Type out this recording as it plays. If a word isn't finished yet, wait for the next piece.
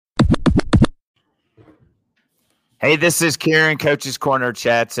Hey, this is Kieran, Coach's Corner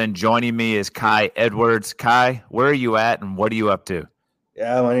Chats, and joining me is Kai Edwards. Kai, where are you at and what are you up to?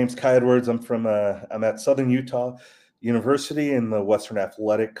 Yeah, my name's Kai Edwards. I'm at Southern Utah University in the Western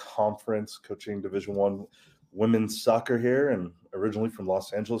Athletic Conference, coaching Division One women's soccer here, and originally from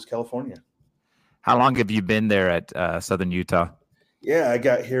Los Angeles, California. How long have you been there at Southern Utah? Yeah, I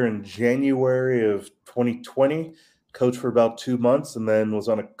got here in January of 2020, coached for about 2 months, and then was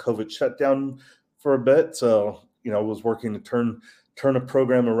on a COVID shutdown for a bit. So was working to turn a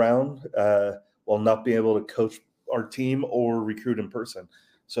program around while not being able to coach our team or recruit in person.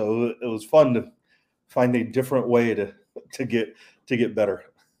 So it was fun to find a different way to get better.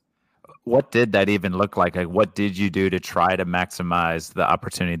 What did that even look like? Like, what did you do to try to maximize the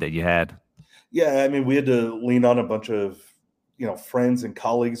opportunity that you had? Yeah, I mean, we had to lean on a bunch of friends and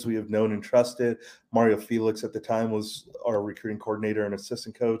colleagues we have known and trusted. Mario Felix at the time was our recruiting coordinator and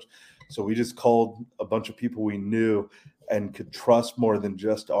assistant coach. So we just called a bunch of people we knew and could trust more than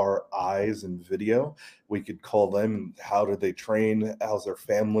just our eyes and video. We could call them. How did they train? How's their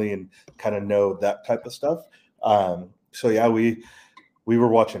family? And kind of know that type of stuff. So yeah, we were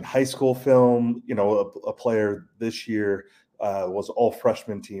watching high school film. A player this year was all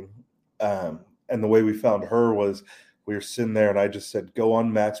freshman team. And the way we found her was we were sitting there and I just said, go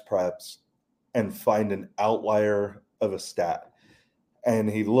on Max Preps and find an outlier of a stat. And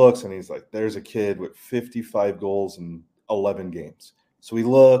he looks and he's like, there's a kid with 55 goals in 11 games. So we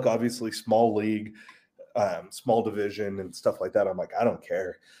look, obviously small league, small division and stuff like that. I'm like, I don't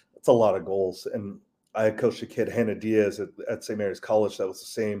care. That's a lot of goals. And I coached a kid, Hannah Diaz, at St. Mary's College. That was the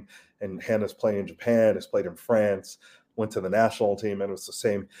same. And Hannah's playing in Japan, has played in France, went to the national team, and it was the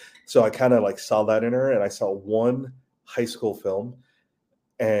same. So I kind of like saw that in her, and I saw one high school film,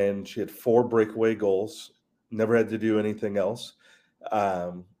 and she had 4 breakaway goals, never had to do anything else.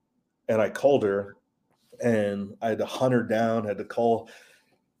 And I called her, and I had to hunt her down, had to call,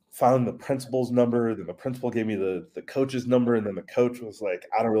 found the principal's number. Then the principal gave me the coach's number, and then the coach was like,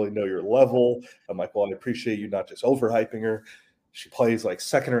 I don't really know your level. I'm like, well, I appreciate you not just overhyping her. She plays like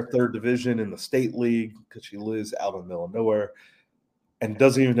second or third division in the state league because she lives out in the middle of nowhere and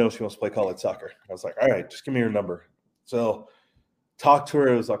doesn't even know she wants to play college soccer. I was like, all right, just give me your number. So talked to her.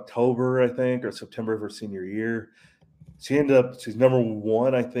 It was October, I think, or September of her senior year. She's number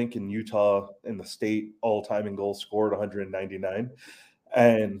 1, I think, in Utah in the state all time in goals scored, 199.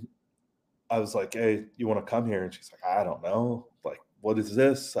 And I was like, hey, you want to come here? And she's like, I don't know. Like, what is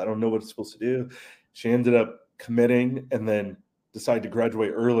this? I don't know what it's supposed to do. She ended up committing and then decided to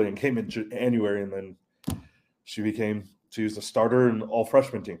graduate early and came in January. And then she was a starter in all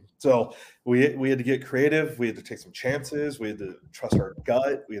freshman team. So we had to get creative. We had to take some chances. We had to trust our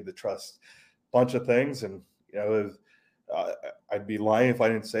gut. We had to trust a bunch of things. And, I'd be lying if I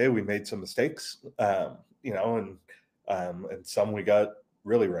didn't say we made some mistakes, and some we got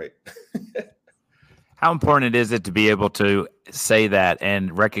really right. How important is it to be able to say that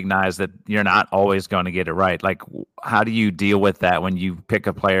and recognize that you're not always going to get it right? Like, how do you deal with that when you pick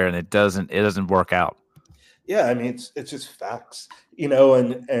a player and it doesn't work out? Yeah, I mean, it's just facts,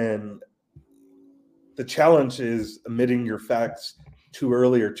 and the challenge is admitting your facts too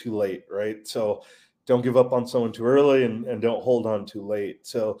early or too late, right? So don't give up on someone too early and don't hold on too late.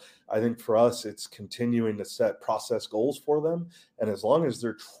 So I think for us, it's continuing to set process goals for them. And as long as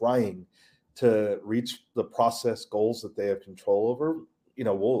they're trying to reach the process goals that they have control over, we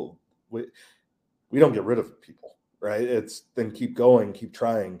don't get rid of people, right? It's then keep going, keep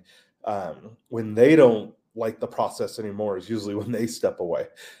trying. When they don't like the process anymore is usually when they step away,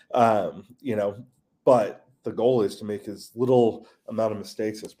 but the goal is to make as little amount of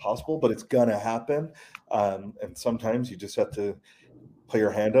mistakes as possible, but it's going to happen. And sometimes you just have to put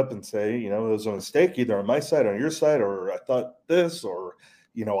your hand up and say, it was a mistake either on my side, or on your side, or I thought this, or,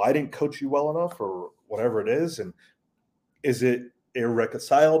 I didn't coach you well enough, or whatever it is. And is it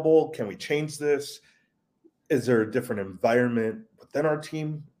irreconcilable? Can we change this? Is there a different environment within our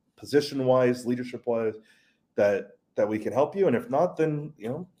team, position wise, leadership wise, that we can help you? And if not, then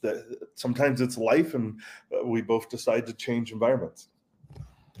sometimes it's life, and we both decide to change environments.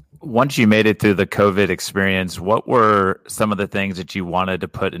 Once you made it through the COVID experience, what were some of the things that you wanted to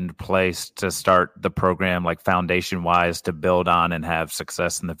put into place to start the program, like foundation wise, to build on and have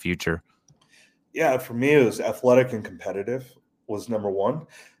success in the future? Yeah, for me, it was athletic and competitive was number 1.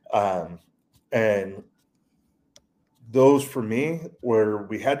 And those for me where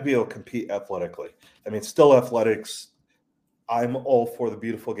we had to be able to compete athletically. I mean, still athletics, I'm all for the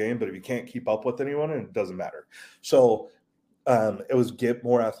beautiful game, but if you can't keep up with anyone, it doesn't matter. So it was get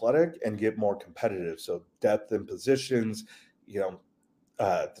more athletic and get more competitive. So depth in positions,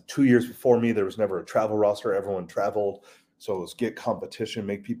 The 2 years before me, there was never a travel roster. Everyone traveled. So it was get competition,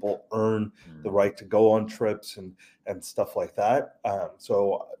 make people earn the right to go on trips and stuff like that.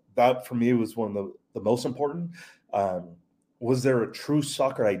 So that for me was one of the most important. Was there a true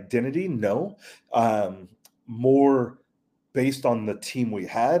soccer identity? No. More based on the team we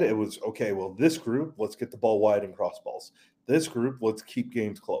had, it was, okay, well, this group, let's get the ball wide and cross balls. This group, let's keep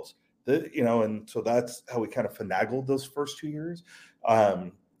games close. And so that's how we kind of finagled those first 2 years.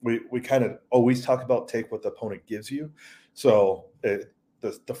 We kind of always talk about take what the opponent gives you. So the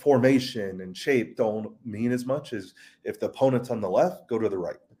formation and shape don't mean as much as if the opponent's on the left, go to the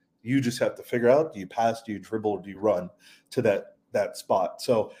right. You just have to figure out, do you pass, do you dribble, or do you run to that spot?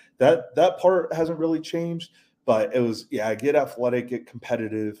 So that part hasn't really changed, but it was, get athletic, get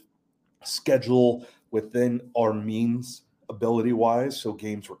competitive, schedule within our means ability-wise, so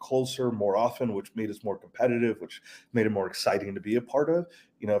games were closer more often, which made us more competitive, which made it more exciting to be a part of.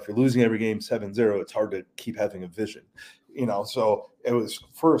 If you're losing every game 7-0, it's hard to keep having a vision. So it was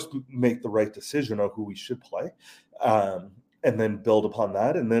first make the right decision on who we should play, and then build upon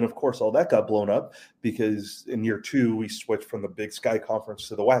that. And then, of course, all that got blown up because in year 2, we switched from the Big Sky Conference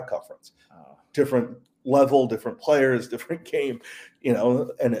to the WAC Conference. Different level, different players, different game,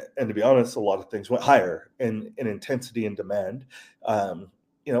 and to be honest, a lot of things went higher in intensity and demand,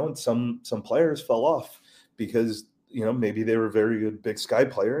 and some players fell off because, maybe they were very good Big Sky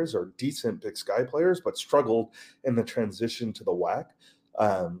players or decent Big Sky players, but struggled in the transition to the WAC,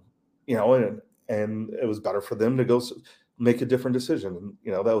 and it was better for them to go make a different decision.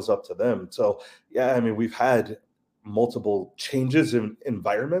 And, that was up to them. So, we've had multiple changes in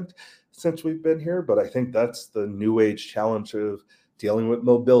environment since we've been here, but I think that's the new age challenge of dealing with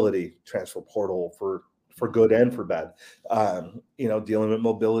mobility, transfer portal for good and for bad, dealing with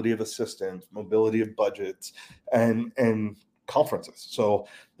mobility of assistants, mobility of budgets, and conferences. So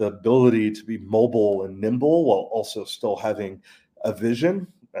the ability to be mobile and nimble while also still having a vision,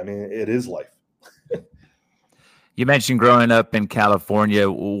 it is life. You mentioned growing up in California.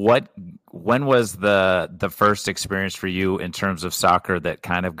 When was the first experience for you in terms of soccer that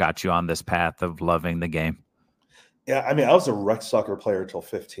kind of got you on this path of loving the game? Yeah, I was a rec soccer player till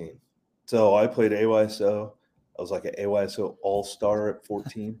 15. So I played AYSO. I was like an AYSO all-star at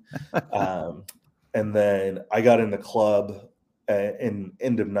 14. And then I got in the club in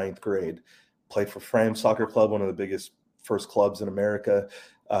end of 9th grade. Played for Fram Soccer Club, one of the biggest first clubs in America,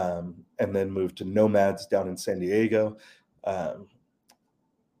 and then moved to Nomads down in San Diego.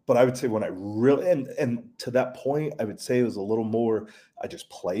 But I would say when I really, and to that point, I would say it was a little more, I just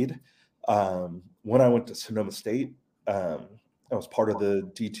played. When I went to Sonoma State, I was part of the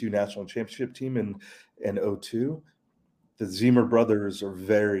D2 national championship team in 2002. The Zemer brothers are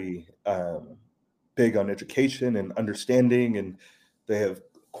very big on education and understanding, and they have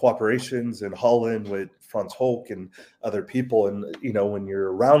cooperations in Holland with Franz Holk and other people. And, when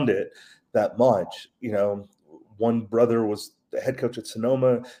you're around it that much, one brother was the head coach at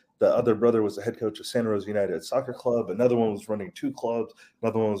Sonoma. The other brother was the head coach of Santa Rosa United Soccer Club. Another one was running 2 clubs.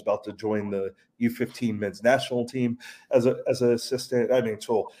 Another one was about to join the U15 men's national team as an assistant.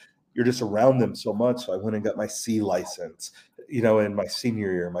 So you're just around them so much. So I went and got my C license, in my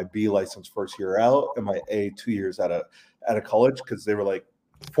senior year, my B license first year out, and my A 2 years out of college, because they were like,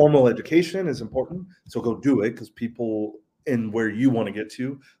 formal education is important. So go do it, because people in where you want to get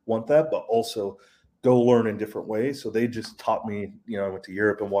to want that, but also go learn in different ways. So they just taught me, I went to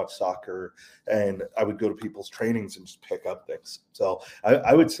Europe and watched soccer, and I would go to people's trainings and just pick up things. So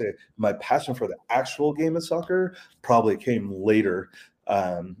I would say my passion for the actual game of soccer probably came later.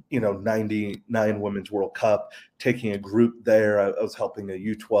 99 Women's World Cup, taking a group there. I was helping a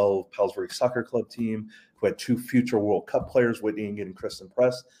U12 Palisbury Soccer Club team who had 2 future World Cup players, Whitney Inge and Kristen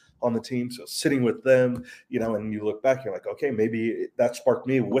Press, on the team. So sitting with them, and you look back, you're like, okay, maybe that sparked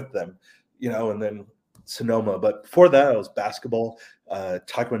me with them. And then Sonoma. But before that, I was basketball,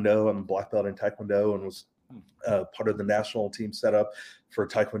 Taekwondo. I'm a black belt in Taekwondo and was part of the national team setup for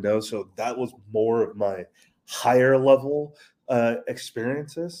Taekwondo. So that was more of my higher level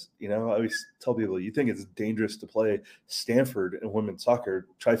experiences. I always tell people, you think it's dangerous to play Stanford in women's soccer,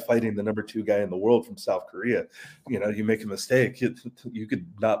 try fighting the number 2 guy in the world from South Korea. You make a mistake, you could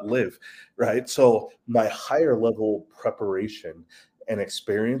not live, right? So my higher level preparation and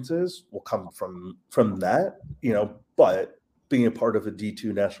experiences will come from that, but being a part of a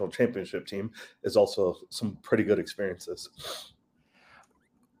D2 national championship team is also some pretty good experiences.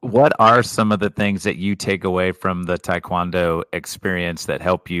 What are some of the things that you take away from the Taekwondo experience that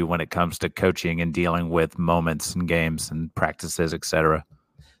help you when it comes to coaching and dealing with moments and games and practices, et cetera?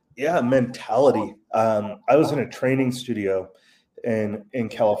 Yeah, mentality. I was in a training studio in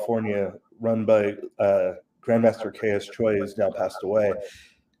California, run by Grandmaster KS Choi, who's now passed away.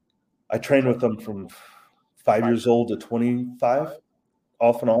 I trained with him from 5 years old to 25,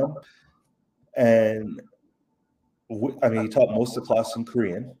 off and on. And I mean, he taught most of the class in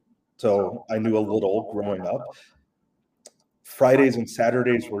Korean, so I knew a little growing up. Fridays and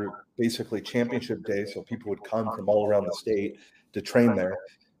Saturdays were basically championship days, so people would come from all around the state to train there.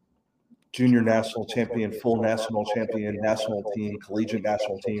 Junior national champion, full national champion, national team, collegiate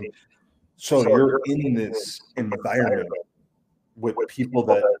national team. So you're in this environment with people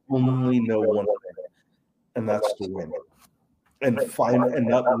that only know one thing, and that's to win. And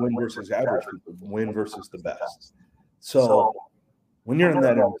not win versus average people, win versus the best. So when you're in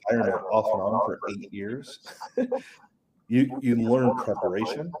that environment off and on for 8 years, you learn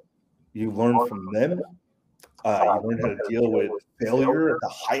preparation, you learn from them, you learn how to deal with failure at the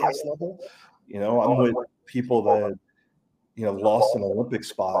highest level. I'm with people that lost an Olympic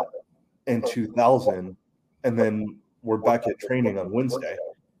spot in 2000, and then we're back at training on Wednesday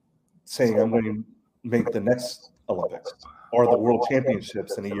saying I'm going to make the next Olympics or the World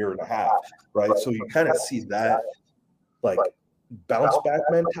Championships in a year and a half, right? So you kind of see that like bounce back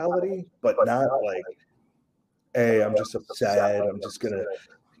mentality, but not like, hey, I'm just upset, I'm just gonna,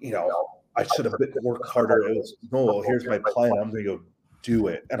 I should have worked harder. It was, no, here's my plan, I'm gonna go do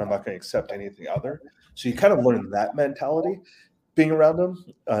it, and I'm not gonna accept anything other. So you kind of learn that mentality being around them.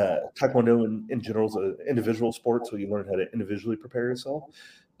 Taekwondo in general is an individual sport, so you learn how to individually prepare yourself.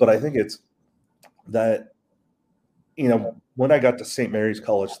 But I think it's that, when I got to St. Mary's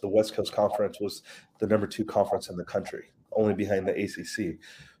College, the West Coast Conference was the number 2 conference in the country, only behind the ACC.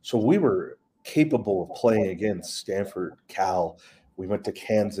 So we were capable of playing against Stanford, Cal. We went to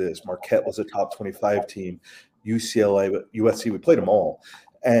Kansas. Marquette was a top 25 team. UCLA, USC, we played them all.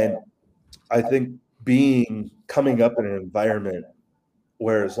 And I think coming up in an environment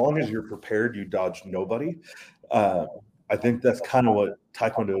where as long as you're prepared, you dodge nobody. I think that's kind of what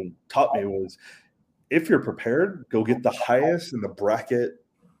Taekwondo taught me was, if you're prepared, go get the highest in the bracket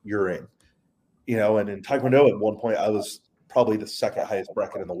you're in. And in Taekwondo at one point, I was probably the second highest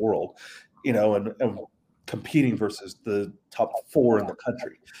bracket in the world, and competing versus the top 4 in the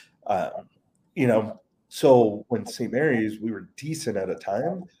country. So when St. Mary's, we were decent at a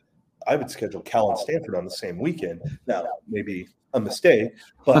time, I would schedule Cal and Stanford on the same weekend. Now, maybe a mistake,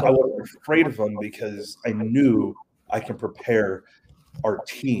 but I wasn't afraid of them because I knew I can prepare our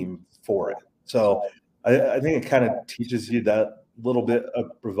team for it. So I think it kind of teaches you that little bit of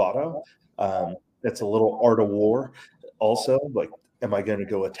bravado. It's a little art of war also. Like, am I going to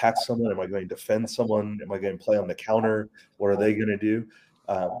go attack someone? Am I going to defend someone? Am I going to play on the counter? What are they going to do?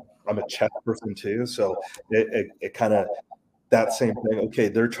 I'm a chess person too. So it kind of, that same thing. Okay,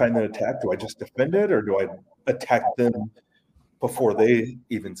 they're trying to attack. Do I just defend it, or do I attack them before they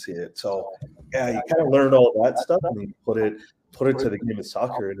even see it? So yeah, you kind of learn all that stuff, and then you put it to the game of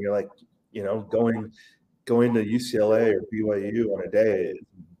soccer, and you're like, going to UCLA or BYU on a day,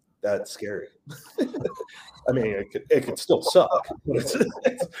 that's scary. I mean, it could still suck, but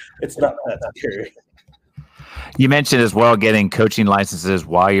it's not that scary. You mentioned as well getting coaching licenses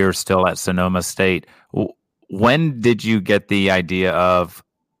while you're still at Sonoma State. When did you get the idea of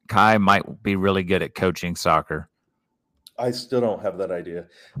Kai might be really good at coaching soccer? I still don't have that idea.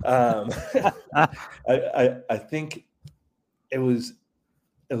 I think it was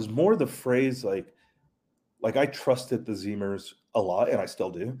more the phrase like I trusted the Ziemers a lot, and I still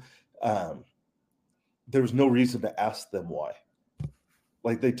do. There was no reason to ask them why.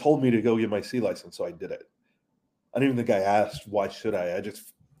 Like, they told me to go get my C license, so I did it. I didn't even think I asked, why should I? I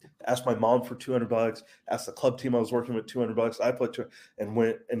just asked my mom for $200, asked the club team I was working with $200. I put and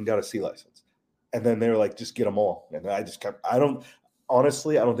went and got a C license. And then they were like, just get them all. And I just kept, I don't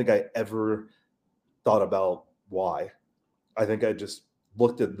think I ever thought about why. I think I just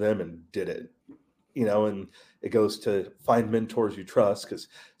looked at them and did it, and it goes to find mentors you trust, because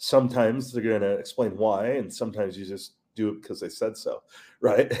sometimes they're going to explain why, and sometimes you just do it because they said so.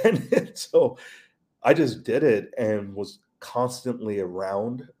 Right. And so I just did it and was constantly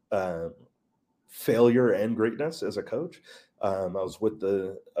around failure and greatness as a coach. I was with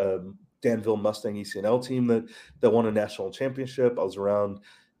the Danville Mustang ECNL team that won a national championship. I was around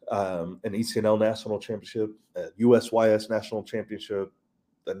an ECNL national championship, a USYS national championship,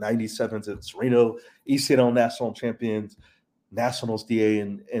 the 97s at Sereno, ECNL national champions, Nationals DA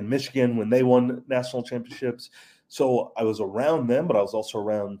in Michigan when they won national championships. So I was around them, but I was also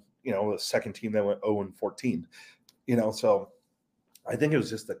around, the second team that went 0-14, so I think it was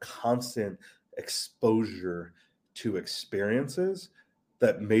just the constant exposure to experiences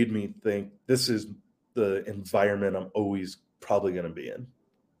that made me think this is the environment I'm always probably going to be in.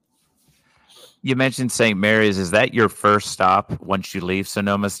 You mentioned St. Mary's. Is that your first stop once you leave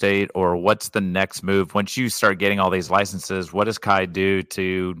Sonoma State, or what's the next move? Once you start getting all these licenses, what does Kai do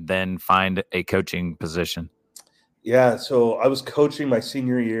to then find a coaching position? Yeah, so I was coaching my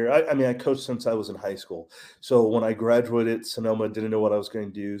senior year. I mean, I coached since I was in high school. So when I graduated Sonoma, didn't know what I was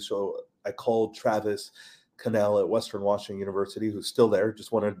going to do. So I called Travis Cannell at Western Washington University, who's still there,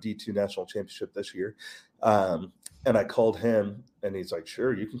 just won a D2 national championship this year. And I called him, and he's like,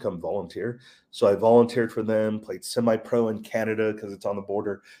 sure, you can come volunteer. So I volunteered for them, played semi-pro in Canada because it's on the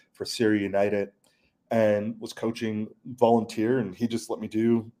border for Syria United, and was coaching volunteer. And he just let me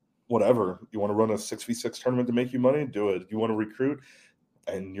do whatever. You want to run a 6v6 tournament to make you money? Do it. You want to recruit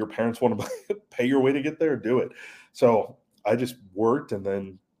and your parents want to pay your way to get there? Do it. So I just worked. And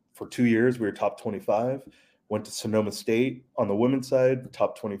then for 2 years, we were top 25, went to Sonoma State on the women's side,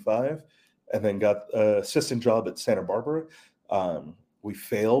 top 25, and then got an assistant job at Santa Barbara. We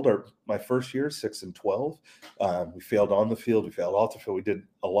failed my first year, 6-12. We failed on the field. We failed off the field. We did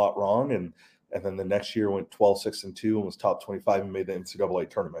a lot wrong. And then the next year went 12-6-2 and was top 25 and made the NCAA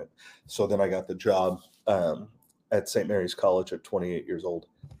tournament. So then I got the job at St. Mary's College at 28 years old.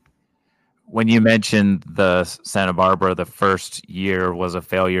 When you mentioned the Santa Barbara, the first year was a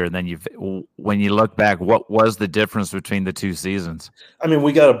failure, and then when you look back, what was the difference between the two seasons? I mean,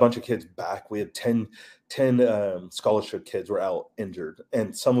 we got a bunch of kids back. We had 10 scholarship kids were out injured,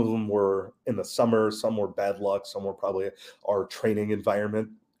 and some of them were in the summer. Some were bad luck. Some were probably our training environment,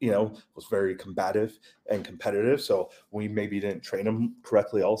 was very combative and competitive. So we maybe didn't train them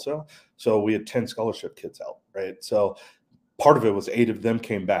correctly also. So we had 10 scholarship kids out, right? So part of it was 8 of them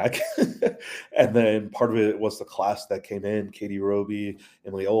came back. And then part of it was the class that came in, Katie Roby,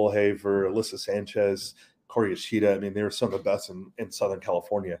 Emily Olhaver, Alyssa Sanchez, Corey Yoshida. I mean, they were some of the best in Southern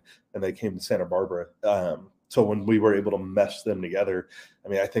California, and they came to Santa Barbara. So when we were able to mesh them together, I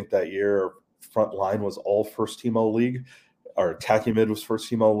mean, I think that year our front line was all first team all league. Our attacking mid was first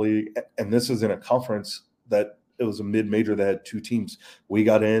team all league. And this is in a conference that it was a mid-major that had 2 teams. We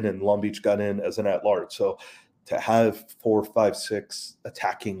got in and Long Beach got in as an at-large. So to have 4, 5, 6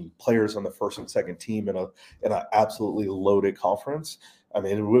 attacking players on the first and second team in an absolutely loaded conference, I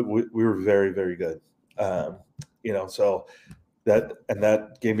mean, we were very, very good. So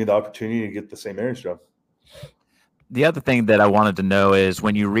that gave me the opportunity to get the St. Mary's job. The other thing that I wanted to know is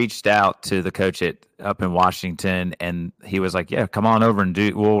when you reached out to the coach up in Washington and he was like, yeah, come on over and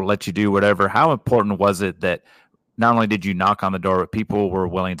we'll let you do whatever. How important was it that not only did you knock on the door, but people were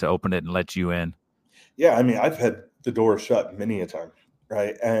willing to open it and let you in? Yeah. I mean, I've had the door shut many a time.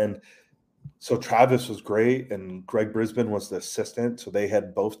 Right. And so Travis was great. And Greg Brisbane was the assistant. So they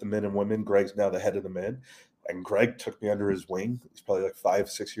had both the men and women. Greg's now the head of the men. And Greg took me under his wing. He's probably like 5,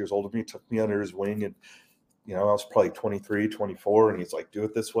 6 years older than me, took me under his wing. And I was probably 23, 24, and he's like, do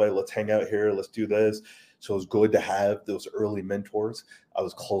it this way. Let's hang out here. Let's do this. So it was good to have those early mentors. I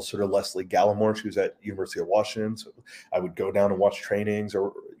was closer to Leslie Gallimore. She was at University of Washington. So I would go down and watch trainings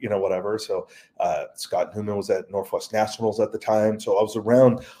or, whatever. So Scott Newman was at Northwest Nationals at the time. So I was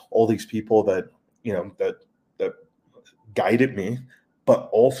around all these people that, that guided me, but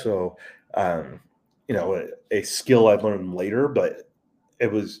also, a skill I learned later, but it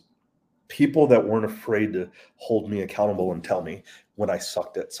was people that weren't afraid to hold me accountable and tell me when I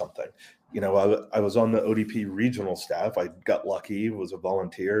sucked at something. I was on the ODP regional staff. I got lucky, was a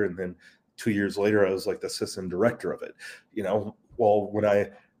volunteer. And then 2 years later, I was like the assistant director of it. Well, when I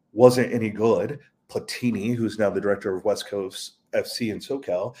wasn't any good, Platini, who's now the director of West Coast FC in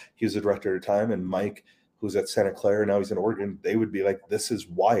SoCal, he was the director at the time. And Mike, who's at Santa Clara, now he's in Oregon, they would be like, this is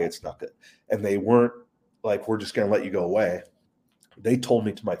why it's not good. And they weren't like, we're just going to let you go away. They told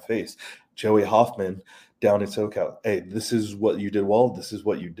me to my face, Joey Hoffman down in SoCal, hey, this is what you did well, this is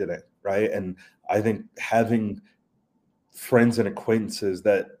what you didn't, right? And I think having friends and acquaintances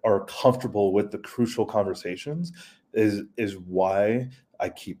that are comfortable with the crucial conversations is why I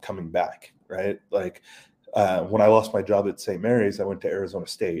keep coming back, right? Like when I lost my job at St. Mary's, I went to Arizona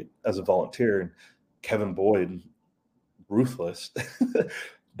State as a volunteer, and Kevin Boyd, ruthless,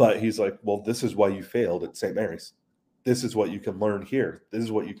 but he's like, well, this is why you failed at St. Mary's. This is what you can learn here. This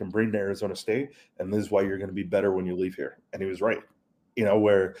is what you can bring to Arizona State. And this is why you're going to be better when you leave here. And he was right.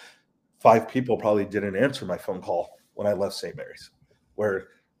 Where 5 people probably didn't answer my phone call when I left St. Mary's. Where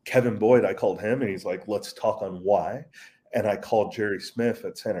Kevin Boyd, I called him and he's like, let's talk on why. And I called Jerry Smith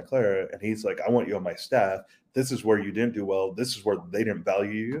at Santa Clara and he's like, I want you on my staff. This is where you didn't do well. This is where they didn't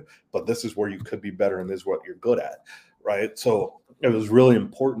value you, but this is where you could be better. And this is what you're good at. Right. So it was really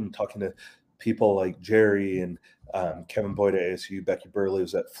important talking to people like Jerry and Kevin Boyd at ASU, Becky Burley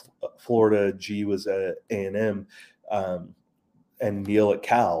was at Florida, G was at A&M, and Neil at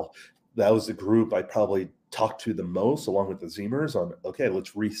Cal, that was the group I probably talked to the most, along with the Zeemers, on, okay,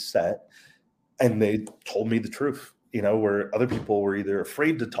 let's reset. And they told me the truth, where other people were either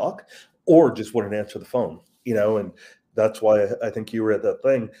afraid to talk or just wouldn't answer the phone, and that's why I think you were at that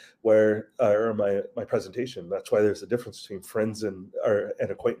thing where, or my presentation, that's why there's a difference between friends and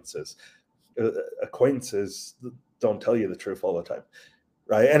acquaintances. Acquaintances don't tell you the truth all the time,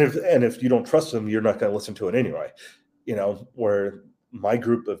 right? And if you don't trust them, you're not going to listen to it anyway. Where my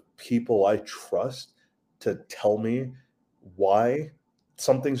group of people I trust to tell me why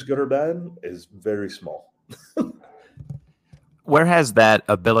something's good or bad is very small. Where has that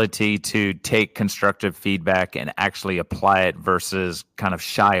ability to take constructive feedback and actually apply it versus kind of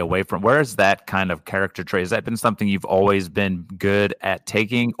shy away from, where is that kind of character trait? Has that been something you've always been good at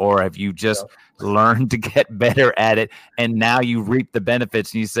taking, or have you just learned to get better at it and now you reap the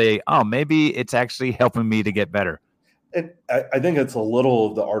benefits and you say, oh, maybe it's actually helping me to get better? And I think it's a little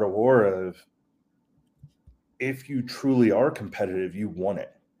of the art of war of, if you truly are competitive, you want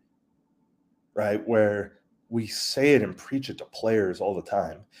it, right? Where we say it and preach it to players all the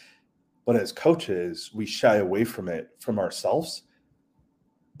time, but as coaches, we shy away from it from ourselves,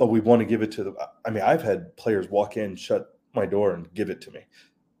 but we want to give it to I've had players walk in, shut my door, and give it to me.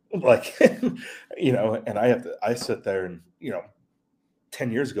 Like, and I sit there and,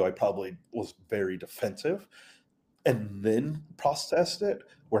 10 years ago, I probably was very defensive and then processed it,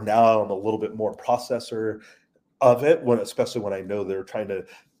 where now I'm a little bit more processor of it, especially when I know they're trying to,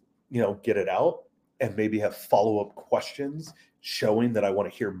 get it out, and maybe have follow-up questions showing that I want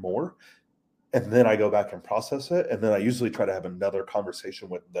to hear more. And then I go back and process it. And then I usually try to have another conversation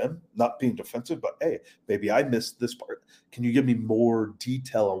with them, not being defensive, but, hey, maybe I missed this part. Can you give me more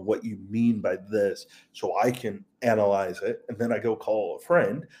detail on what you mean by this so I can analyze it? And then I go call a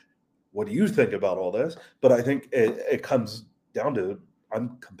friend. What do you think about all this? But I think it comes down to,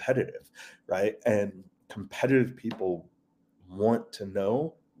 I'm competitive, right? And competitive people want to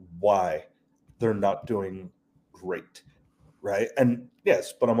know why they're not doing great, right? And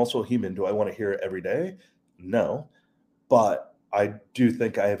yes, but I'm also a human. Do I want to hear it every day? No. But I do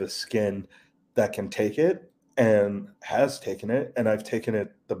think I have a skin that can take it and has taken it. And I've taken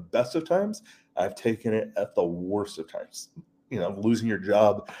it the best of times. I've taken it at the worst of times. Losing your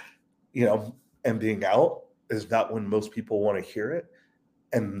job, and being out is not when most people want to hear it.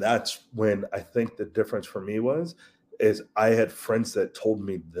 And that's when I think the difference for me is I had friends that told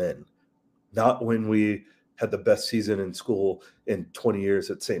me then, not when we had the best season in school in 20 years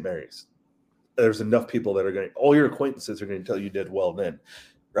at St. Mary's. There's enough people that are all your acquaintances are going to tell you did well then,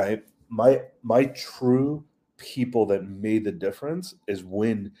 right? My true people that made the difference is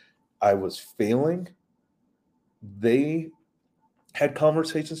when I was failing. They had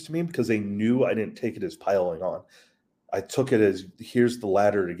conversations to me because they knew I didn't take it as piling on. I took it as, here's the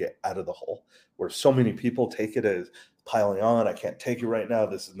ladder to get out of the hole, where so many people take it as piling on. I can't take it right now.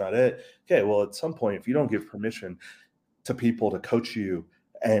 This is not it. Okay, well, at some point, if you don't give permission to people to coach you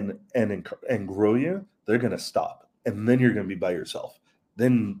and grow you, they're going to stop. And then you're going to be by yourself.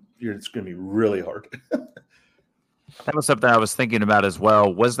 Then it's going to be really hard. That was something I was thinking about as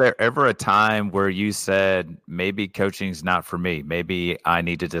well. Was there ever a time where you said, maybe coaching's not for me? Maybe I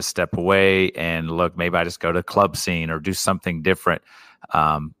need to just step away and look, maybe I just go to club scene or do something different.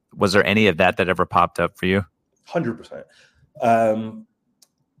 Was there any of that ever popped up for you? 100%.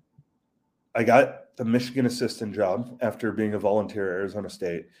 I got the Michigan assistant job after being a volunteer at Arizona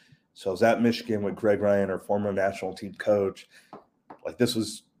State. So I was at Michigan with Greg Ryan, our former national team coach. Like, this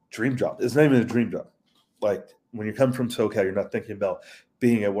was dream job. It's not even a dream job. Like, when you come from SoCal, you're not thinking about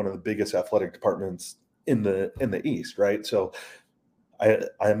being at one of the biggest athletic departments in the East, right? So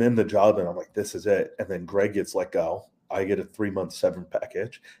I'm in the job and I'm like, this is it. And then Greg gets let go. I get a 3-month severance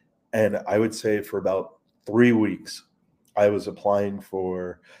package. And I would say for about 3 weeks, I was applying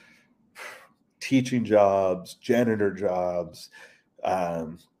for teaching jobs, janitor jobs,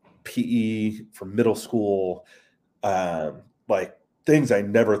 PE for middle school, like things I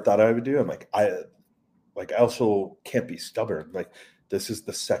never thought I would do. I'm like, I also can't be stubborn. Like, this is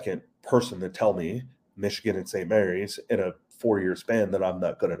the second person to tell me, Michigan and St. Mary's, in a 4-year span, that I'm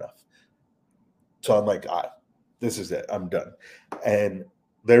not good enough. So I'm like, this is it. I'm done. And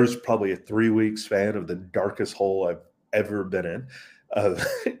there's probably a 3-week span of the darkest hole I've ever been in.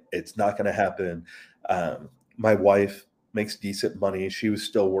 It's not going to happen. My wife makes decent money. She was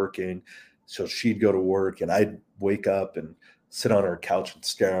still working. So she'd go to work and I'd wake up and sit on her couch and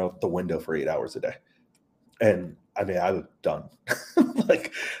stare out the window for 8 hours a day. And I mean, I was done.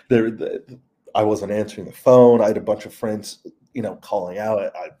 Like, I wasn't answering the phone. I had a bunch of friends, calling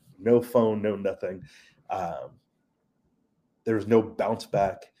out. No phone, no nothing. There's no bounce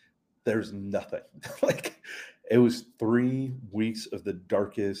back. There's nothing. Like, it was 3 weeks of the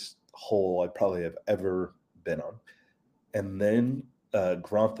darkest hole I probably have ever been on. And then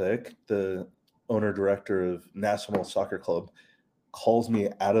Gronthik, the owner director of National Soccer Club, calls me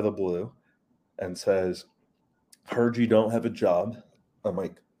out of the blue and says, "Heard you don't have a job." I'm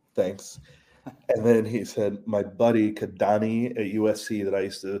like, "Thanks." And then he said, "My buddy Kadani at USC that I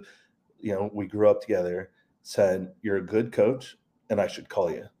used to, we grew up together, said, you're a good coach and I should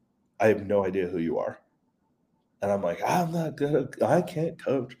call you. I have no idea who you are." And I'm like, "I'm not good. I can't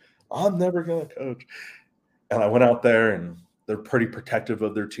coach. I'm never going to coach." And I went out there, and they're pretty protective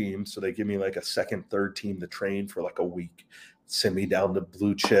of their team. So they give me like a second, third team to train for like a week, send me down to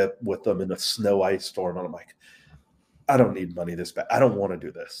Blue Chip with them in a snow ice storm. And I'm like, I don't need money this bad. I don't want to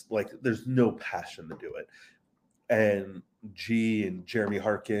do this. Like, there's no passion to do it. And G and Jeremy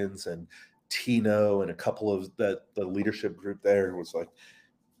Harkins and Tino and a couple of the leadership group there was like,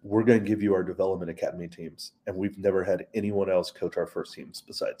 "We're going to give you our development academy teams. And we've never had anyone else coach our first teams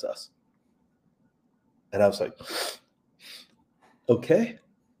besides us." And I was like, "Okay."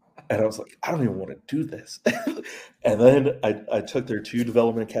 And I was like, "I don't even want to do this." And then I took their 2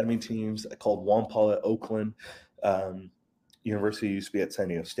 development academy teams. I called Wampala at Oakland. University used to be at San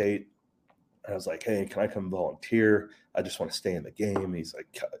Diego State. And I was like, "Hey, can I come volunteer? I just want to stay in the game." And he's like,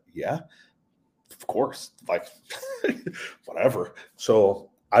 "Yeah, of course." Like, whatever.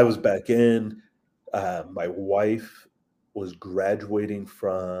 So I was back in. My wife was graduating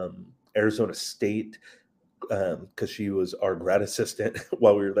from Arizona State because she was our grad assistant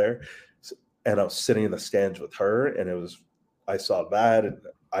while we were there. And I was sitting in the stands with her, and I saw that, and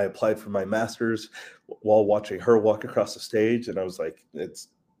I applied for my master's while watching her walk across the stage. And I was like, it's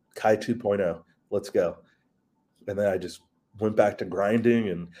Kai 2.0. Let's go. And then I just went back to grinding,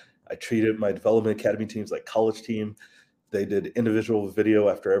 and I treated my development academy teams like college team. They did individual video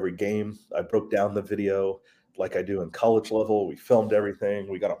after every game. I broke down the video like I do in college level. We filmed everything.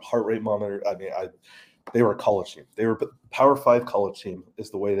 We got a heart rate monitor. I mean, they were a college team. They were Power 5 college team is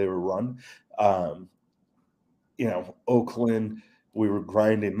the way they were run. Oakland, we were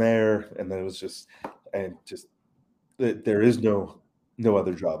grinding there, and then it was just there is no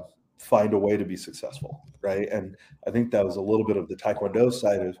other job. Find a way to be successful, right? And I think that was a little bit of the Taekwondo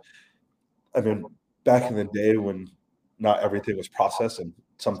side of, I mean, back in the day when not everything was processed and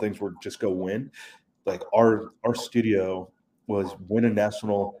some things were just go win. Like our studio was win a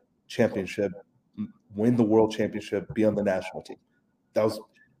national championship, win the world championship, be on the national team.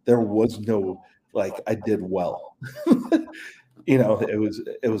 There was no like I did well.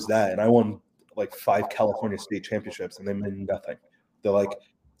 It was that, and I won like 5 California state championships, and they meant nothing. They're like,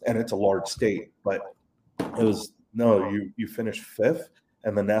 and it's a large state, but it was no. You finished 5th,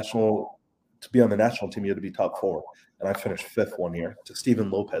 and to be on the national team, you had to be top 4. And I finished 5th one year to Steven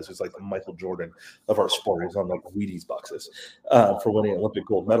Lopez, who's like the Michael Jordan of our sport. He's on like Wheaties boxes for winning Olympic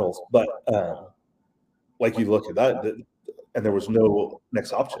gold medals. But like you look at that, and there was no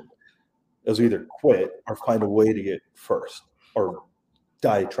next option. It was either quit or find a way to get first or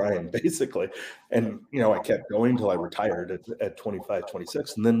die trying, basically. And, I kept going until I retired at 25,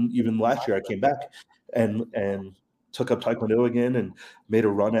 26. And then even last year I came back and took up Taekwondo again and made a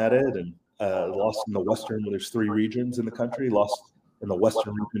run at it, and lost in the Western. There's 3 regions in the country, lost in the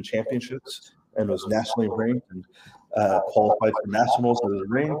Western Region Championships, and was nationally ranked and qualified for nationals as a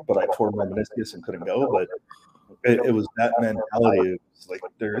ring, but I tore my meniscus and couldn't go. But it was that mentality. It's like,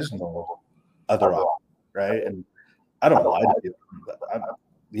 there is no other option, right? And I don't lie to you.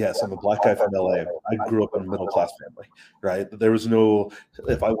 Yes, I'm a black guy from LA. I grew up in a middle class family, right? There was no,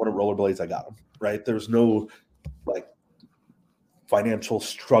 if I wanted rollerblades, I got them, right? There was no like financial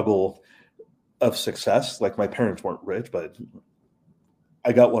struggle of success. Like, my parents weren't rich, but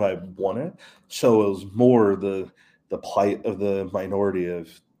I got what I wanted. So it was more the plight of the minority of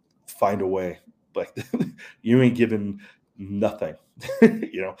find a way. Like, you ain't given nothing.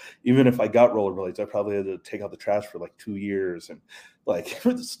 Even if I got rollerblades, I probably had to take out the trash for like 2 years and like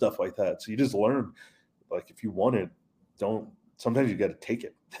stuff like that. So you just learn, like, if you want it, sometimes you got to take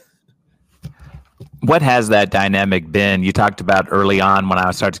it. What has that dynamic been? You talked about early on when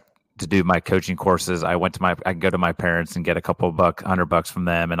I started to do my coaching courses, I go to my parents and get a couple of $100 from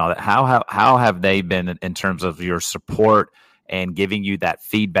them and all that. How have they been in terms of your support and giving you that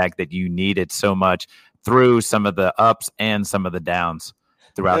feedback that you needed so much through some of the ups and some of the downs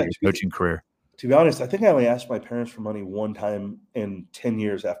throughout your coaching career? To be honest, I think I only asked my parents for money one time in 10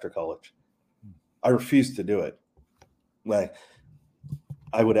 years after college. I refused to do it. Like,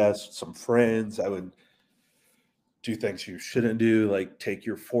 I would ask some friends. I would do things you shouldn't do, like take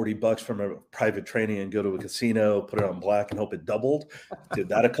your $40 from a private training and go to a casino, put it on black and hope it doubled. Did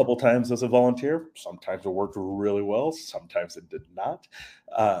that a couple times as a volunteer. Sometimes it worked really well. Sometimes it did not.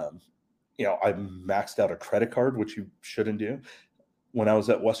 I maxed out a credit card, which you shouldn't do, when I was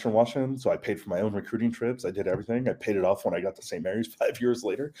at Western Washington. So I paid for my own recruiting trips. I did everything. I paid it off when I got to St. Mary's 5 years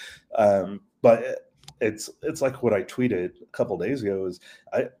later. But it's like what I tweeted a couple of days ago is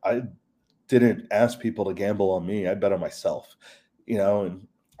I didn't ask people to gamble on me. I bet on myself, and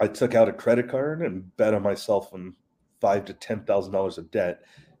I took out a credit card and bet on myself in $5,000 to $10,000 of debt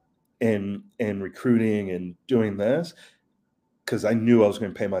in recruiting and doing this, because I knew I was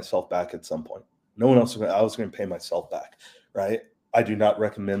going to pay myself back at some point. No one else I was going to pay myself back, right? I do not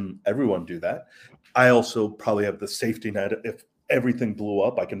recommend everyone do that. I also probably have the safety net. If everything blew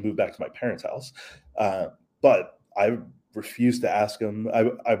up, I can move back to my parents' house. But I refused to ask him.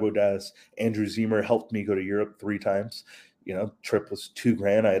 I would ask. Andrew Ziemer helped me go to Europe 3 times. Trip was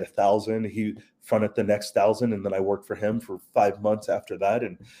 $2,000. I had $1,000. He fronted the next $1,000, and then I worked for him for 5 months after that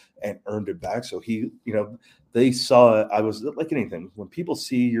and earned it back. So he, they saw I was like anything. When people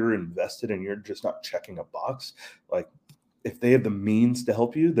see you're invested and you're just not checking a box, like if they have the means to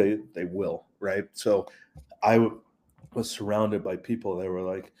help you, they will, right? So I was surrounded by people that were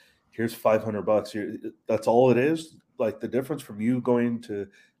like, here's $500. That's all it is. Like the difference from you going to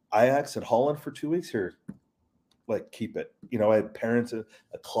Ajax in Holland for 2 weeks here, like keep it. I had parents at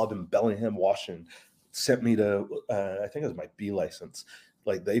a club in Bellingham, Washington, sent me to, I think it was my B license.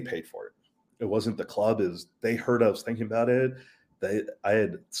 Like they paid for it. It wasn't the club. They heard I was thinking about it. I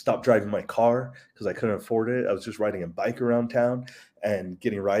had stopped driving my car because I couldn't afford it. I was just riding a bike around town and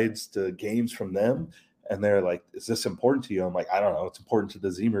getting rides to games from them. And they're like, is this important to you? I'm like, I don't know. It's important to the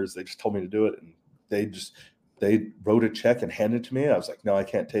Ziemers. They just told me to do it. And they wrote a check and handed it to me. I was like, no, I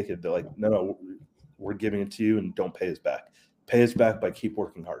can't take it. They're like, no, we're giving it to you and don't pay us back. Pay us back by keep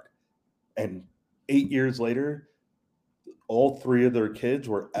working hard. And 8 years later, all 3 of their kids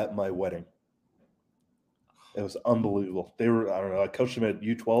were at my wedding. It was unbelievable. They were, I don't know, I coached them at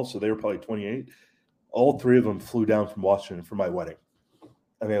U12, so they were probably 28. All 3 of them flew down from Washington for my wedding.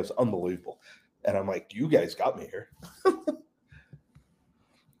 I mean, it was unbelievable. And I'm like, you guys got me here.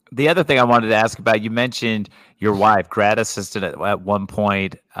 The other thing I wanted to ask about, you mentioned your wife, grad assistant at one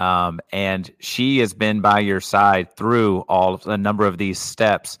point, and she has been by your side through a number of these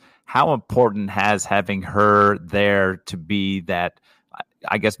steps. How important has having her there to be that,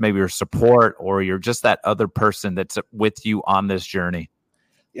 I guess maybe your support, or you're just that other person that's with you on this journey?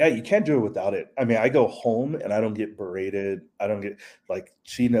 Yeah, you can't do it without it. I mean, I go home and I don't get berated. I don't get, like,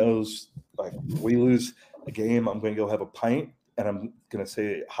 she knows, like, we lose a game, I'm going to go have a pint and I'm going to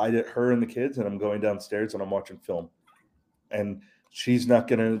say hi to her and the kids, and I'm going downstairs and I'm watching film. And she's not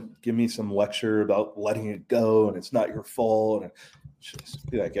going to give me some lecture about letting it go and it's not your fault. And she'll just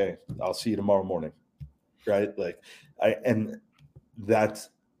be like, hey, I'll see you tomorrow morning. Right? Like, and that's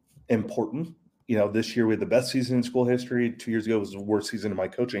important. This year we had the best season in school history. 2 years ago was the worst season in my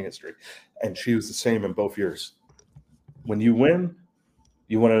coaching history. And she was the same in both years. When you win,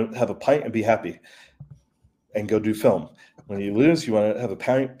 you want to have a pint and be happy and go do film. When you lose, you want to have a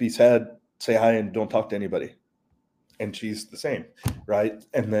pint, be sad, say hi, and don't talk to anybody. And she's the same, right?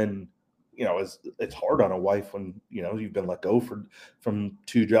 And then, it's hard on a wife when, you've been let go from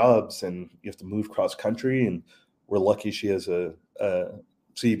 2 jobs and you have to move cross country. And we're lucky she has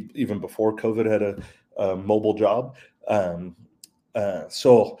even before COVID had a mobile job.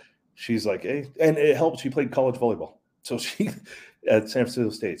 So she's like, hey, and it helps. She played college volleyball. So she at San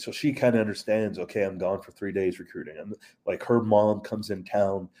Francisco State. So she kind of understands, okay, I'm gone for 3 days recruiting. And like her mom comes in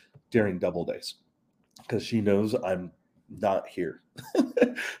town during double days because she knows I'm not here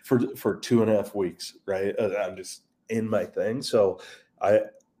for 2.5 weeks. Right. I'm just in my thing. So I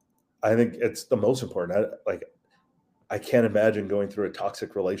think it's the most important. I can't imagine going through a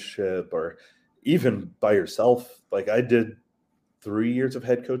toxic relationship or even by yourself. Like I did 3 years of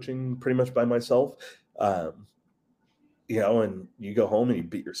head coaching pretty much by myself. And you go home and you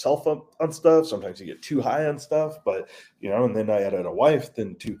beat yourself up on stuff. Sometimes you get too high on stuff, but, and then I added a wife,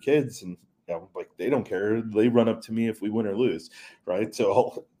 then 2 kids, and, like they don't care. They run up to me if we win or lose. Right.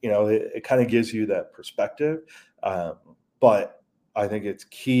 So, it kind of gives you that perspective. But I think it's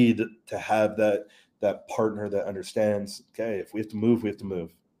key to have that partner that understands, okay, if we have to move, we have to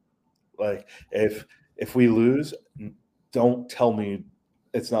move. Like if we lose, don't tell me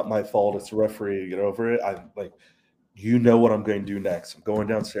it's not my fault. It's the referee. Get over it. I'm like, what I'm going to do next. I'm going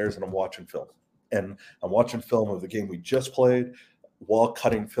downstairs and I'm watching film. And I'm watching film of the game we just played while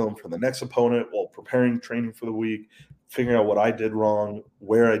cutting film for the next opponent, while preparing training for the week, figuring out what I did wrong,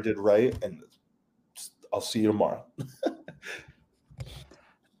 where I did right. And I'll see you tomorrow.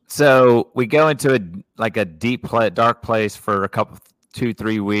 So we go into a deep dark place for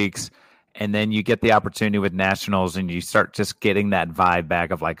 2-3 weeks, and then you get the opportunity with nationals, and you start just getting that vibe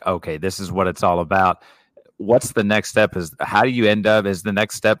back of like, okay, this is what it's all about. What's the next step? How do you end up? Is the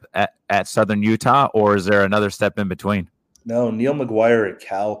next step at Southern Utah, or is there another step in between? No, Neil McGuire at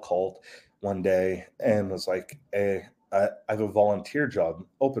Cal called one day and was like, hey, I have a volunteer job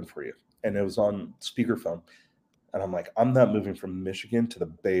open for you. And it was on speakerphone. And I'm like, I'm not moving from Michigan to the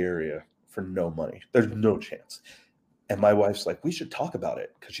Bay Area for no money. There's no chance. And my wife's like, we should talk about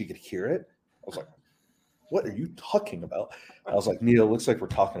it because she could hear it. I was like, what are you talking about? I was like, Neil, looks like we're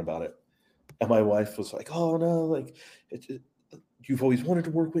talking about it. And my wife was like, oh, no, like, you've always wanted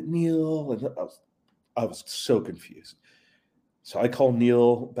to work with Neil. And I was so confused. So I call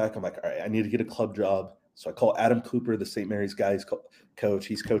Neil back. I'm like, all right, I need to get a club job. So I call Adam Cooper, the St. Mary's guys coach.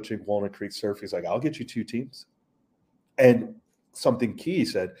 He's coaching Walnut Creek Surf. He's like, I'll get you 2 teams. And something key, he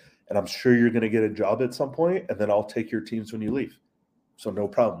said, and I'm sure you're going to get a job at some point, and then I'll take your teams when you leave. So no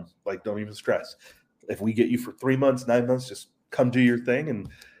problem. Like, don't even stress. If we get you for 3 months, 9 months, just come do your thing. And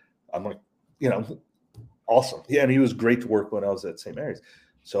I'm like, awesome. Yeah, and he was great to work when I was at St. Mary's.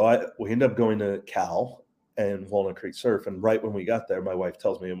 So we ended up going to Cal and Walnut Creek Surf. And right when we got there, my wife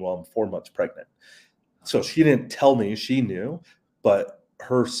tells me, well, I'm 4 months pregnant. So she didn't tell me, she knew, but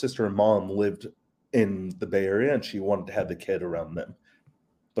her sister and mom lived in the Bay Area and she wanted to have the kid around them.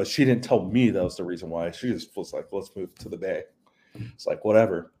 But she didn't tell me that was the reason why. She just was like, let's move to the Bay. It's like,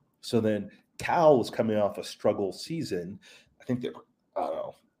 whatever. So then Cal was coming off a struggle season. I think they were,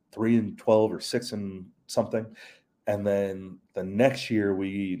 3-12 or 6-something. And then the next year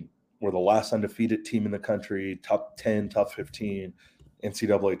we were the last undefeated team in the country, top 10, top 15,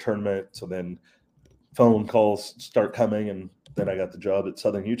 NCAA tournament. So then phone calls start coming, and then I got the job at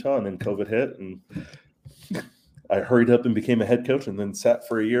Southern Utah, and then COVID hit, and I hurried up and became a head coach, and then sat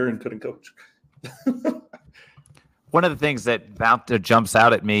for a year and couldn't coach. One of the things that jumps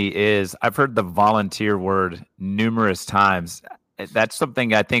out at me is I've heard the volunteer word numerous times. That's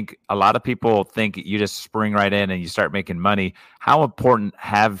something I think a lot of people think you just spring right in and you start making money. How important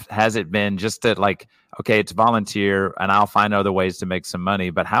has it been just to like, okay, it's volunteer and I'll find other ways to make some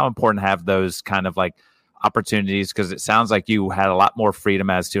money, but how important have those kind of like opportunities? Because it sounds like you had a lot more freedom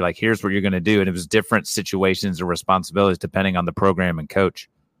as to like, here's what you're going to do. And it was different situations or responsibilities depending on the program and coach.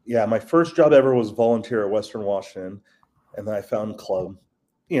 Yeah, my first job ever was volunteer at Western Washington, and then I found club,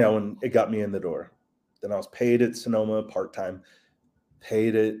 and it got me in the door. Then I was paid at Sonoma part-time,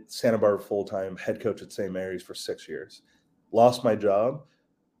 paid at Santa Barbara full-time, head coach at St. Mary's for 6 years. Lost my job.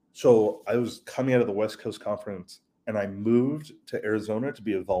 So I was coming out of the West Coast Conference, and I moved to Arizona to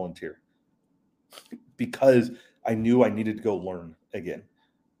be a volunteer because I knew I needed to go learn again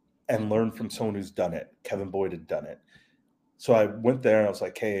and learn from someone who's done it. Kevin Boyd had done it. So I went there and I was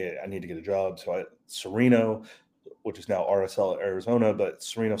like, hey, I need to get a job. So Sereno, which is now RSL Arizona, but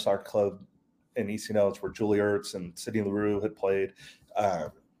Sereno Soccer Club in ECNL, it's where Julie Ertz and Sidney LaRue had played.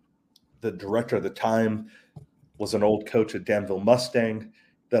 The director at the time was an old coach at Danville Mustang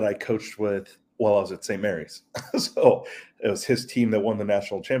that I coached with while I was at St. Mary's. So it was his team that won the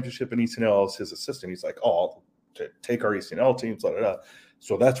national championship in ECNL. I was his assistant. He's like, oh, I'll take our ECNL teams, blah, blah, blah.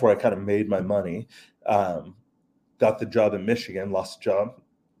 So that's where I kind of made my money. Got the job in Michigan, lost the job.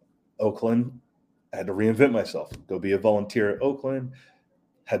 Oakland, I had to reinvent myself, go be a volunteer at Oakland,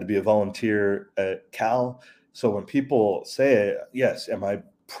 had to be a volunteer at Cal. So when people say, yes, am I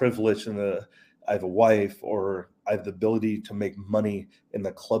privileged I have a wife or I have the ability to make money in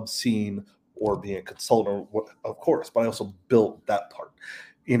the club scene or being a consultant, of course, but I also built that part.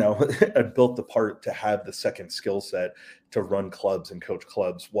 I built the part to have the second skill set to run clubs and coach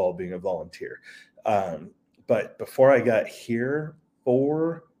clubs while being a volunteer. But before I got here,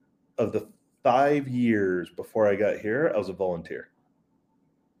 4 of the 5 years before I got here, I was a volunteer.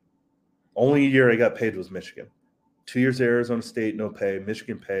 Only year I got paid was Michigan. 2 years at Arizona State, no pay.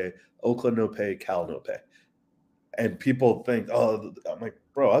 Michigan pay. Oakland, no pay. Cal, no pay. And people think, oh, I'm like,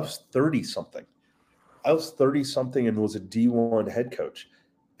 bro, I was 30-something. I was 30-something and was a D1 head coach.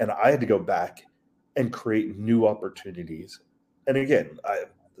 And I had to go back and create new opportunities. And again,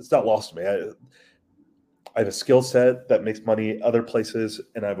 it's not lost to me. I have a skill set that makes money other places,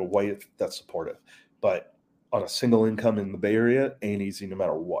 and I have a wife that's supportive. But on a single income in the Bay Area, ain't easy no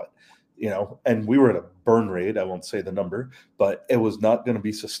matter what. And we were at a burn rate. I won't say the number, but it was not going to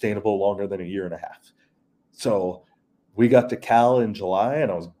be sustainable longer than a year and a half. So we got to Cal in July,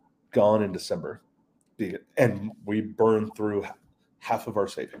 and I was gone in December. And we burned through half of our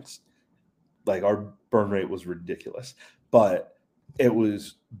savings. Like, our burn rate was ridiculous. But it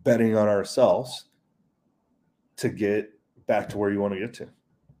was betting on ourselves to get back to where you want to get to.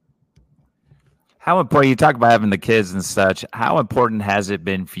 How important, you talk about having the kids and such, how important has it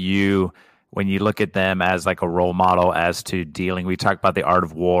been for you when you look at them as like a role model as to dealing? We talk about the art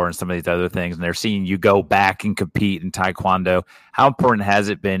of war and some of these other things, and they're seeing you go back and compete in Taekwondo. How important has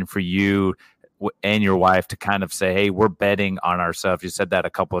it been for you and your wife to kind of say, hey, we're betting on ourselves? You said that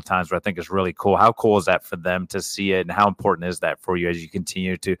a couple of times, but I think it's really cool. How cool is that for them to see it? And how important is that for you as you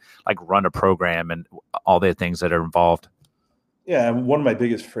continue to like run a program and all the things that are involved? Yeah, and one of my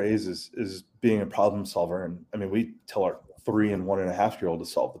biggest phrases is being a problem solver. And I mean, we tell our 3 and 1.5-year-old to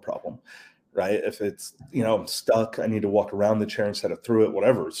solve the problem, right? If it's, I'm stuck, I need to walk around the chair instead of through it,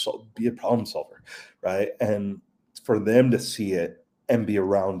 whatever. So be a problem solver, right? And for them to see it and be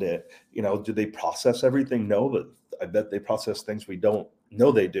around it, do they process everything? No, but I bet they process things we don't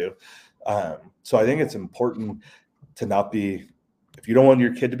know they do. So I think it's important to not be, if you don't want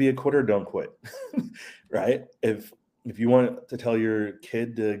your kid to be a quitter, don't quit, right? If you want to tell your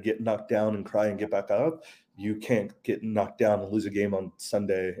kid to get knocked down and cry and get back up, you can't get knocked down and lose a game on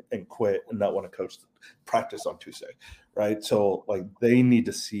Sunday and quit and not want to practice on Tuesday, right? So like they need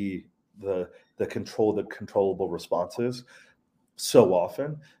to see the controllable responses so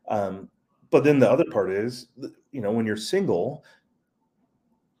often. But then the other part is, when you're single,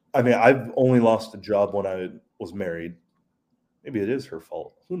 I mean, I've only lost a job when I was married. Maybe it is her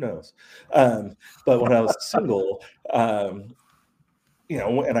fault. Who knows? But when I was single, and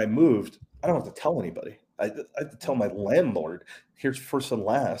I moved, I don't have to tell anybody. I have to tell my landlord, here's first and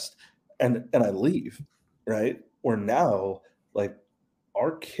last, and I leave, right? Or now, like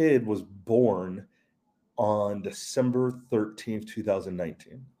our kid was born on December 13th,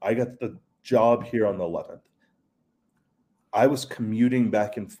 2019. I got the job here on the 11th. I was commuting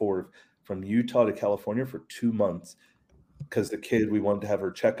back and forth from Utah to California for 2 months because we wanted to have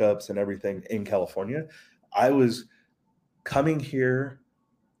her checkups and everything in California. I was coming here.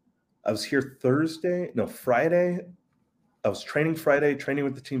 I was here Friday. I was training Friday, training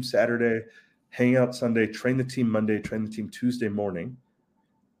with the team Saturday, hanging out Sunday, train the team Monday, train the team Tuesday morning.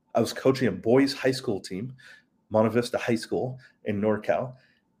 I was coaching a boys high school team, Monte Vista High School in NorCal.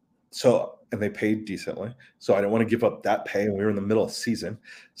 And they paid decently. So I didn't want to give up that pay. And we were in the middle of season.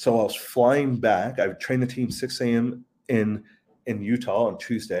 So I was flying back. I would train the team 6 a.m. in Utah on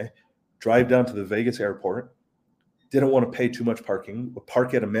Tuesday, drive down to the Vegas airport. Didn't want to pay too much parking. Would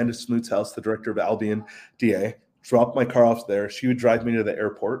park at Amanda Smoot's house, the director of Albion DA, drop my car off there. She would drive me to the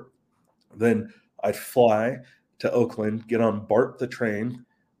airport. Then I'd fly to Oakland, get on BART the train,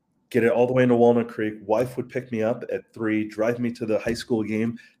 get it all the way into Walnut Creek. Wife would pick me up at 3, drive me to the high school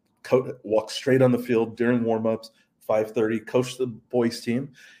game, walk straight on the field during warmups, 5:30, coach the boys team,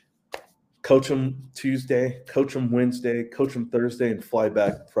 coach them Tuesday, coach them Wednesday, coach them Thursday, and fly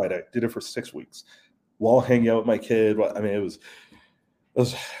back Friday. Did it for 6 weeks while hanging out with my kid. I mean, it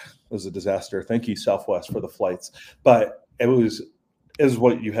was a disaster. Thank you, Southwest, for the flights, but it was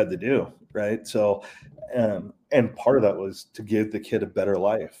what you had to do, right? So, and part of that was to give the kid a better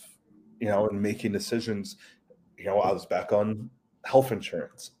life, and making decisions. I was back on health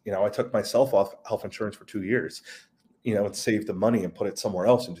insurance. I took myself off health insurance for 2 years, and saved the money and put it somewhere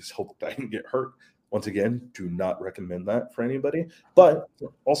else and just hope I didn't get hurt. Once again, do not recommend that for anybody. But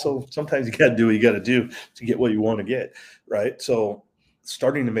also, sometimes you got to do what you got to do to get what you want to get, right? So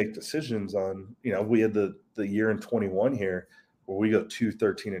starting to make decisions on, we had the year in 21 here where we go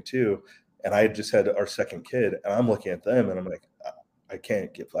 2-13-2, and I just had our second kid, and I'm looking at them and I'm like, I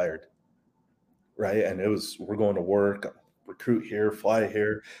can't get fired, right? And we're going to work, recruit here, fly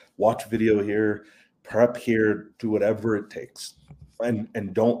here, watch video here, prep here, do whatever it takes.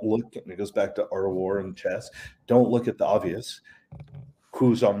 And don't look, and it goes back to Art of War and chess, don't look at the obvious.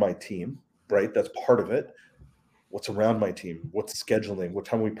 Who's on my team, right? That's part of it. What's around my team? What's scheduling? What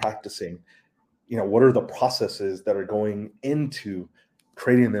time are we practicing? What are the processes that are going into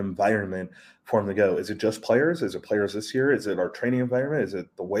creating the environment for them to go? Is it just players? Is it players this year? Is it our training environment? Is it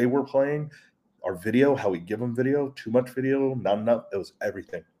the way we're playing? Our video, how we give them video, too much video, not enough? It was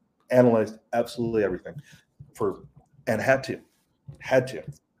everything. Analyzed absolutely everything and had to,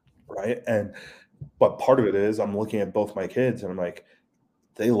 right? But part of it is I'm looking at both my kids and I'm like,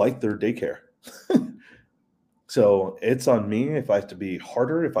 they like their daycare. So it's on me if I have to be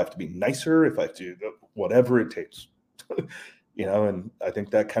harder, if I have to be nicer, if I have to do whatever it takes, and I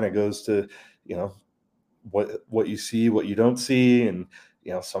think that kind of goes to, what you see, what you don't see. And,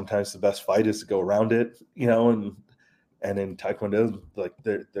 sometimes the best fight is to go around it, and in Taekwondo, like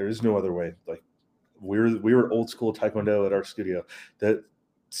there is no other way. Like we were old school Taekwondo at our studio. That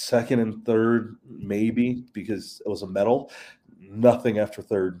second and third, maybe because it was a medal, nothing after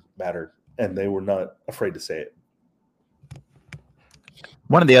third mattered. And they were not afraid to say it.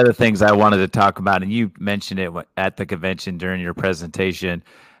 One of the other things I wanted to talk about, and you mentioned it at the convention during your presentation,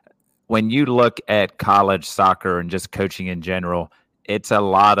 when you look at college soccer and just coaching in general, it's a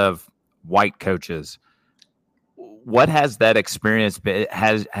lot of white coaches. What has that experience been?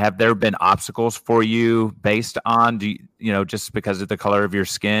 Have there been obstacles for you based on just because of the color of your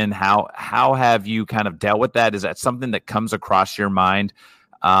skin? How have you kind of dealt with that? Is that something that comes across your mind?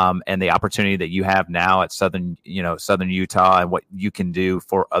 And the opportunity that you have now at Southern Utah, and what you can do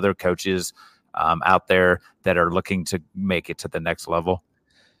for other coaches out there that are looking to make it to the next level?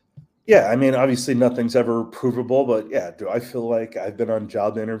 Yeah, I mean, obviously nothing's ever provable, but yeah, do I feel like I've been on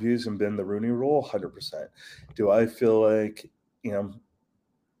job interviews and been the Rooney Rule? 100%. Do I feel like,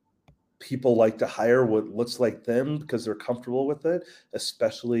 people like to hire what looks like them because they're comfortable with it,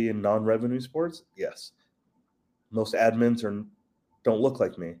 especially in non-revenue sports? Yes. Most admins don't look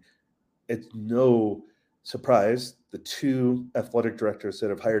like me. It's no surprise the two athletic directors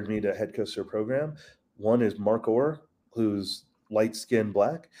that have hired me to head coach their program. One is Mark Orr, who's light skinned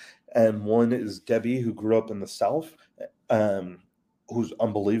black, and one is Debbie, who grew up in the South, who's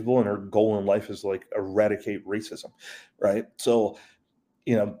unbelievable, and her goal in life is like eradicate racism, right? So,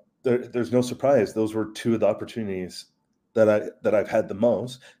 there's no surprise. Those were two of the opportunities that I've had the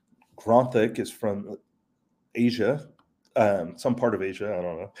most. Gronthik is from Asia, some part of Asia, I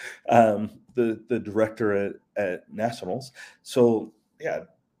don't know. The director at Nationals. So yeah,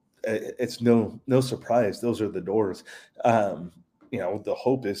 it's no surprise. Those are the doors. The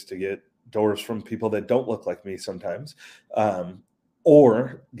hope is to get doors from people that don't look like me sometimes,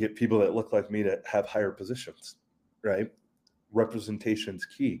 or get people that look like me to have higher positions, right? Representation's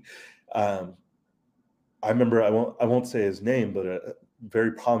key. I remember, I won't say his name, but a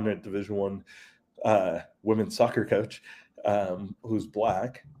very prominent Division I women's soccer coach, who's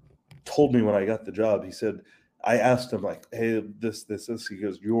black, told me when I got the job. He said, I asked him, like, hey, this. He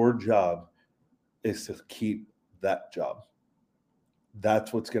goes, your job is to keep that job.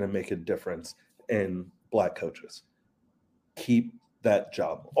 That's what's going to make a difference in black coaches. Keep that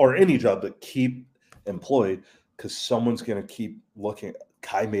job, or any job, but keep employed, because someone's going to keep looking.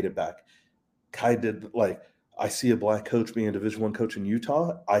 Kai made it back. Kai did, like, I see a black coach being a Division I coach in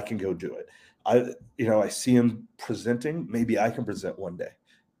Utah, I can go do it. I see him presenting. Maybe I can present one day.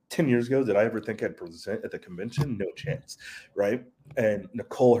 10 years ago, did I ever think I'd present at the convention? No chance, right? And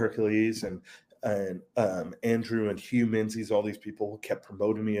Nicole Hercules and Andrew and Hugh Menzies, all these people kept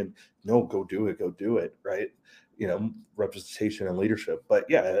promoting me, and no, go do it, right? Representation and leadership. But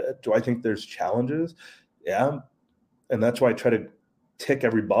yeah, do I think there's challenges? Yeah, and that's why I try to tick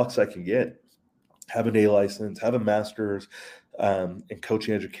every box I can get. Have an A license, have a master's in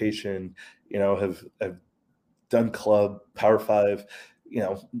coaching education, have done club, Power 5,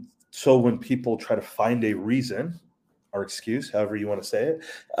 so when people try to find a reason or excuse, however you want to say it,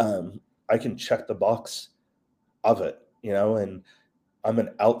 I can check the box of it, and I'm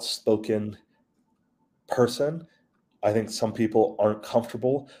an outspoken person. I think some people aren't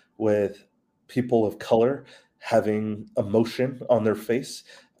comfortable with people of color having emotion on their face,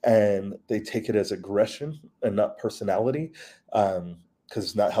 and they take it as aggression and not personality, because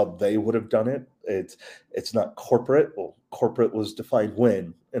it's not how they would have done it. It's not corporate. Well, corporate was defined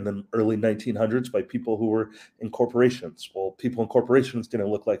when? In the early 1900s by people who were in corporations. Well, people in corporations didn't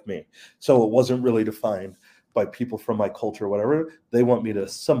look like me. So it wasn't really defined by people from my culture or whatever. They want me to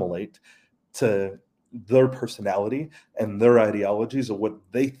assimilate to their personality and their ideologies of what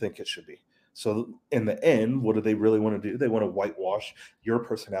they think it should be. So in the end, what do they really want to do? They want to whitewash your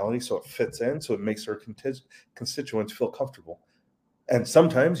personality so it fits in, so it makes their constituents feel comfortable. And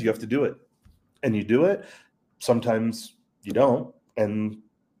sometimes you have to do it. And you do it. Sometimes you don't. And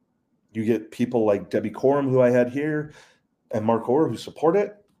you get people like Debbie Corum, who I had here, and Mark Orr, who support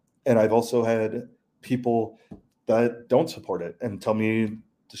it. And I've also had people that don't support it and tell me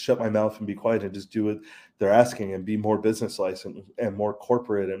to shut my mouth and be quiet and just do what they're asking and be more business-like and more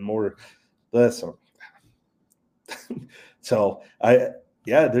corporate and more this. So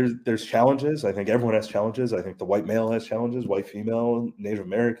there's challenges. I think everyone has challenges. I think the white male has challenges, white female, Native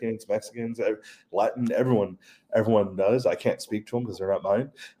Americans, Mexicans, Latin, everyone does. I can't speak to them because they're not mine.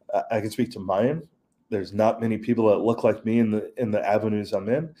 I can speak to mine. There's not many people that look like me in the avenues I'm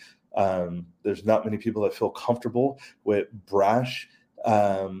in. There's not many people that feel comfortable with brash,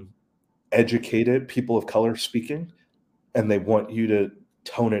 educated people of color speaking, and they want you to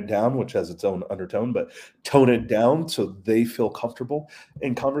tone it down, which has its own undertone, but tone it down so they feel comfortable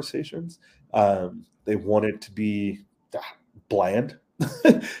in conversations. They want it to be bland,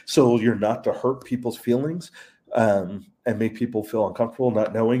 so you're not to hurt people's feelings and make people feel uncomfortable,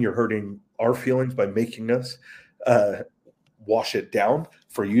 not knowing you're hurting our feelings by making us wash it down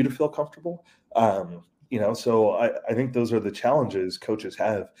for you to feel comfortable. So I think those are the challenges coaches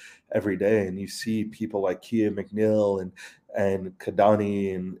have every day. And you see people like Kia McNeil and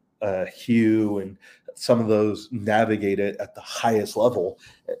Kadani and Hugh and some of those navigate it at the highest level.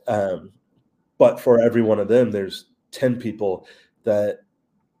 But for every one of them, there's 10 people that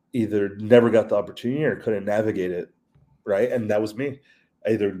either never got the opportunity or couldn't navigate it, right? And that was me.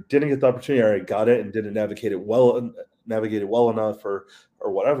 I either didn't get the opportunity or I got it and didn't navigate it well enough or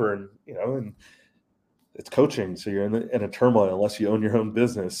whatever. And, and it's coaching. So you're in a turmoil unless you own your own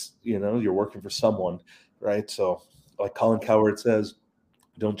business, you're working for someone, right? So like Colin Cowherd says,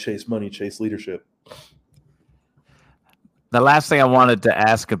 don't chase money, chase leadership. The last thing I wanted to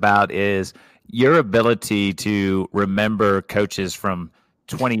ask about is your ability to remember coaches from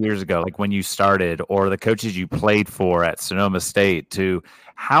 20 years ago, like when you started, or the coaches you played for at Sonoma State. To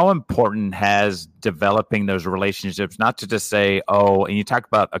how important has developing those relationships, not to just say, oh, and you talk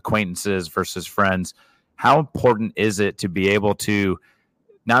about acquaintances versus friends, how important is it to be able to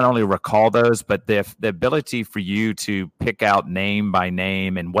not only recall those, but the ability for you to pick out name by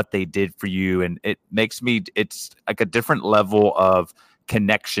name and what they did for you? And it's like a different level of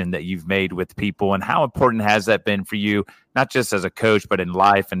connection that you've made with people. And how important has that been for you, not just as a coach, but in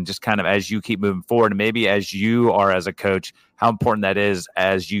life, and just kind of as you keep moving forward, and maybe as you are as a coach, how important that is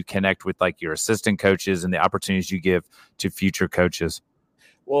as you connect with like your assistant coaches and the opportunities you give to future coaches?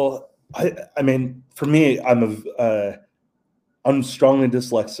 Well, I mean, for me, I'm strongly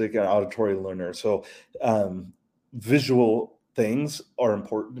dyslexic and auditory learner. So visual things are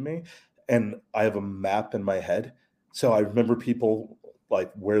important to me. And I have a map in my head. So I remember people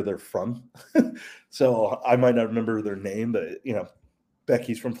like where they're from. So I might not remember their name, but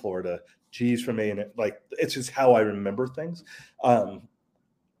Becky's from Florida, G's from A&M. Like, it's just how I remember things.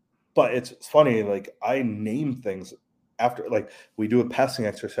 But it's funny, like I name things after, like we do a passing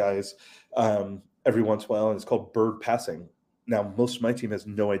exercise every once in a while, and it's called bird passing. Now, most of my team has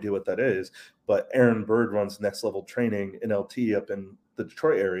no idea what that is, but Aaron Bird runs Next Level Training in LT up in the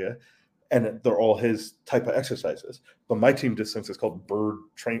Detroit area, and they're all his type of exercises. But my team just thinks it's called bird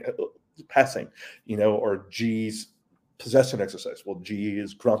passing, or G's possession exercise. Well, G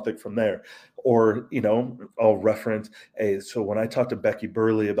is Gronthik from there. Or, I'll reference, so when I talked to Becky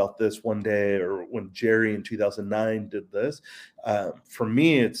Burley about this one day, or when Jerry in 2009 did this, for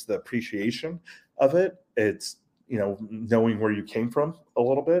me, it's the appreciation of it. It's, knowing where you came from a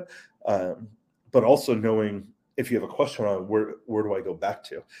little bit, but also knowing if you have a question on where do I go back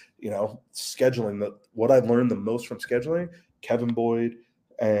to, scheduling. What I've learned the most from scheduling, Kevin Boyd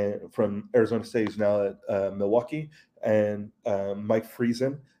and from Arizona State, who's now at Milwaukee, and Mike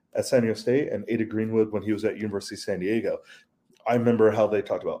Friesen at San Diego State, and Ada Greenwood when he was at University of San Diego. I remember how they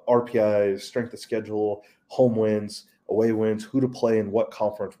talked about RPIs, strength of schedule, home wins, away wins, who to play in what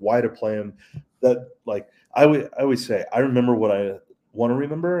conference, why to play them. That, like, I always say, I remember what I want to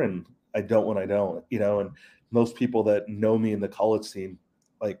remember, and I don't when I don't, and most people that know me in the college scene,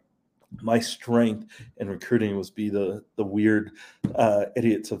 like, my strength in recruiting was be the weird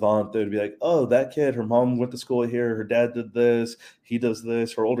idiot savant that would be like, oh, that kid, her mom went to school here, her dad did this, he does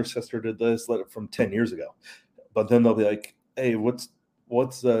this, her older sister did this, from 10 years ago. But then they'll be like, hey, what's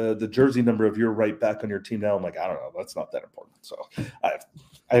the jersey number of your right back on your team now? I'm like, I don't know, that's not that important. So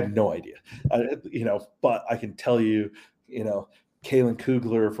I have no idea, but I can tell you, Kalen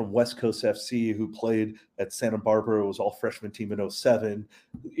Kugler from West Coast FC, who played at Santa Barbara, was all freshman team in 2007,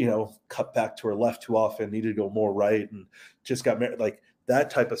 cut back to her left too often, needed to go more right, and just got married. Like, that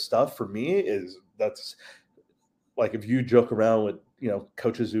type of stuff for me that's like, if you joke around with,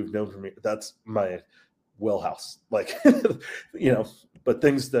 coaches who've known for me, that's my wheelhouse. Like, but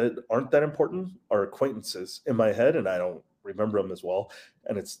things that aren't that important are acquaintances in my head, and I don't remember them as well.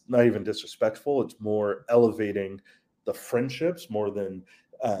 And it's not even disrespectful. It's more elevating the friendships more than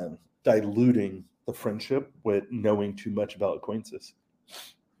diluting the friendship with knowing too much about acquaintances.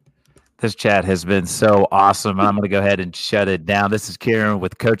 This chat has been so awesome. I'm going to go ahead and shut it down. This is Kieran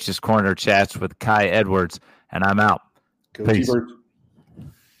with Coach's Corner Chats with Kai Edwards, and I'm out. Go Peace. T-Bird.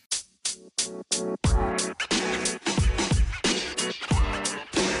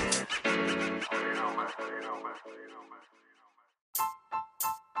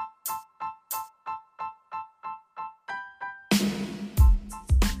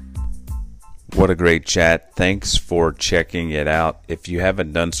 What a great chat. Thanks for checking it out. If you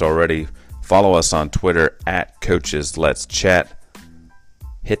haven't done so already, follow us on Twitter at Coaches Let's Chat.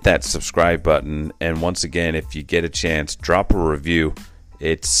 Hit that subscribe button. And once again, if you get a chance, drop a review.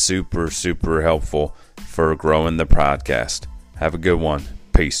 It's super, super helpful for growing the podcast. Have a good one.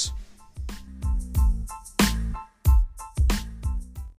 Peace.